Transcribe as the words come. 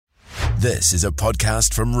This is a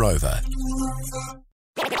podcast from Rover.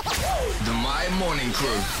 The My Morning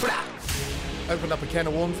Crew. Opened up a can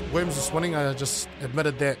of worms this morning. I just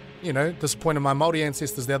admitted that, disappointed my Māori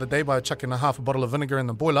ancestors the other day by chucking a half a bottle of vinegar in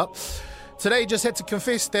the boiler. Today, just had to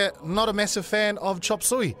confess that not a massive fan of chop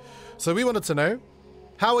suey. So we wanted to know,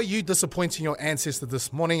 how are you disappointing your ancestors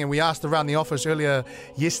this morning? And we asked around the office earlier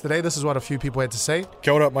yesterday. This is what a few people had to say.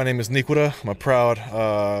 Kia ora, my name is Nikura. I'm a proud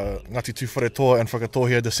Ngāti Tūwharetoa and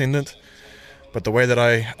Whakatohia descendant. But the way that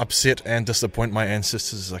I upset and disappoint my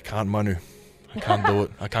ancestors is I can't manu. I can't do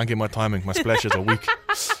it. I can't get my timing. My splashes are weak.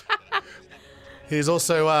 Here's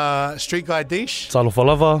also street guy Deesh. Talofa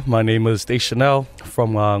lava, my name is Deesh Chanel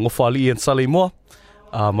from Ngofali and Salimua.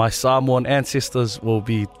 My Samoan ancestors will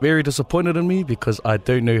be very disappointed in me because I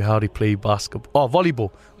don't know how to play basketball. Oh,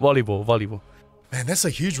 volleyball. Man, that's a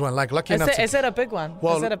huge one. Is that a big one?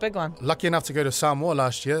 Is that a big one? Lucky enough to go to Samoa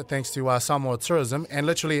last year, thanks to Samoa Tourism, and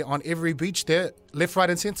literally on every beach there, left, right,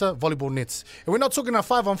 and centre, volleyball nets. And we're not talking a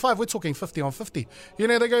 5-on-5, we're talking 50-on-50.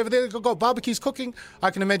 They go over there, they've got barbecues cooking.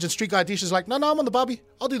 I can imagine street guy Dish is like, no, I'm on the barbie.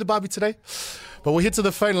 I'll do the barbie today. But we'll head to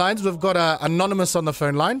the phone lines. We've got Anonymous on the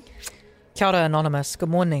phone line. Kia ora, Anonymous. Good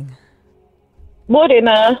morning.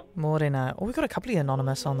 Morena. Oh, we've got a couple of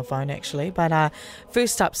Anonymous on the phone, actually. But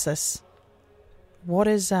first up, sis,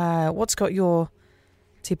 what's got your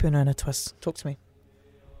tipuna in a twist? Talk to me.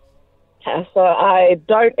 So I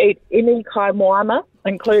don't eat any kai moana,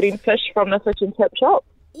 including fish from the fish and chip shop.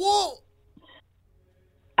 Whoa!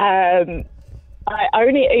 I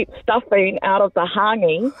only eat stuffing out of the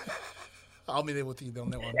hangi. I'll be there with you on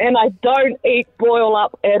that one. And I don't eat boil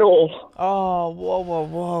up at all. Oh, whoa.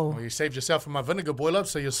 Well, you saved yourself from my vinegar boil up,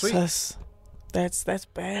 so you're sweet. Sis, that's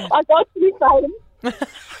bad. I got to be saying.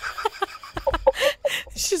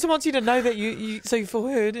 She just wants you to know that you so you feel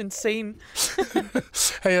heard and seen.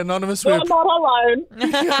 Hey, Anonymous. You're not alone.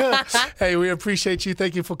 Hey, we appreciate you.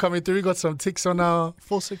 Thank you for coming through. We got some ticks on our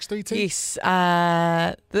 4632.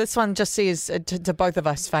 Yes. This one just says to both of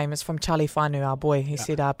us, famous from Charlie Whānau, our boy. He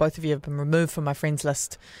said, both of you have been removed from my friends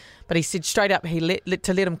list. But he said straight up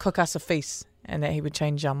to let him cook us a feast and that he would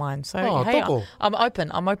change our mind. So, hey,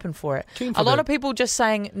 I'm open for it. A lot of people just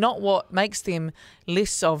saying not what makes them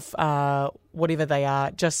less of whatever they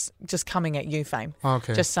are, just coming at you, Fame.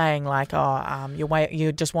 Okay. Just saying like,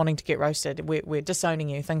 you're just wanting to get roasted. We're disowning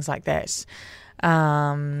you, things like that.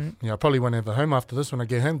 I probably won't have a home after this when I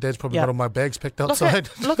get home. Dad's probably got all my bags packed outside.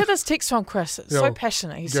 Look at this text from Chris. It's so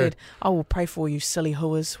passionate. He said, I will pray for you silly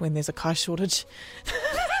hooers when there's a kai shortage.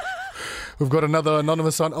 We've got another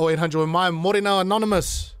Anonymous on 0800 my Morena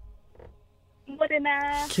Anonymous.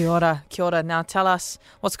 Morena. Kia ora. Now tell us,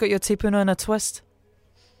 what's got your tipuna in a twist?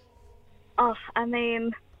 Oh,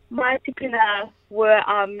 my tipuna were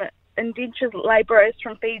indentured labourers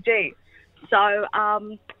from Fiji. So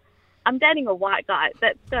I'm dating a white guy.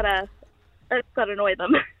 That's gotta annoy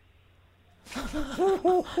them.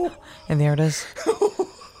 And there it is.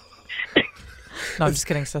 No, I'm just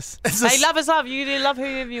kidding, sis. Hey, love is love. You love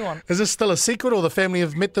whoever you want. Is this still a secret, or the family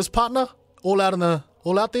have met this partner? All out there?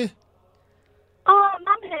 Oh,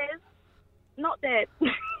 Mum has. Not Dad.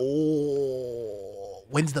 Oh,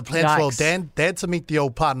 when's the plan for Dad to meet the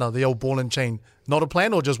old partner, the old ball and chain? Not a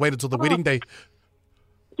plan, or just wait until the wedding day?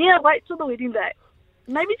 Yeah, wait till the wedding day.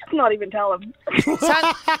 Maybe just not even tell him.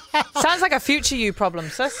 Sounds like a future you problem,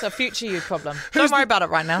 sis. A future you problem. Don't worry about it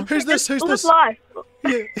right now. Who's this? Life.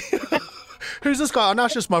 Yeah. Who's this guy? Oh, no,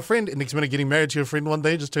 it's just my friend. Next minute, getting married to your friend one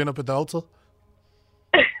day, just turn up at the altar.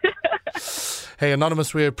 Hey,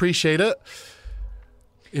 Anonymous, we appreciate it.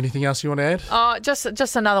 Anything else you want to add?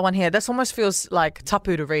 Just another one here. This almost feels like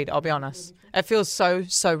tapu to read, I'll be honest. It feels so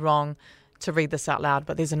wrong to read this out loud,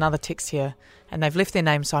 but there's another text here, and they've left their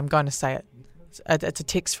name, so I'm going to say it. It's a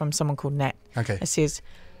text from someone called Nat. Okay. It says,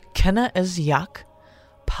 kina is yuck,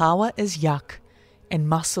 power is yuck, and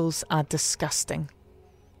muscles are disgusting.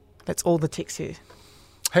 That's all the text here.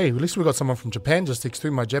 Hey, at least we got someone from Japan just text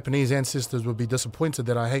through. My Japanese ancestors would be disappointed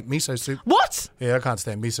that I hate miso soup. What? Yeah, I can't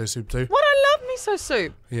stand miso soup too. What? I love miso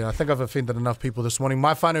soup. Yeah, I think I've offended enough people this morning.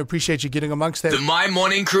 My whānau, appreciate you getting amongst that. The My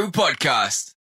Morning Crew podcast.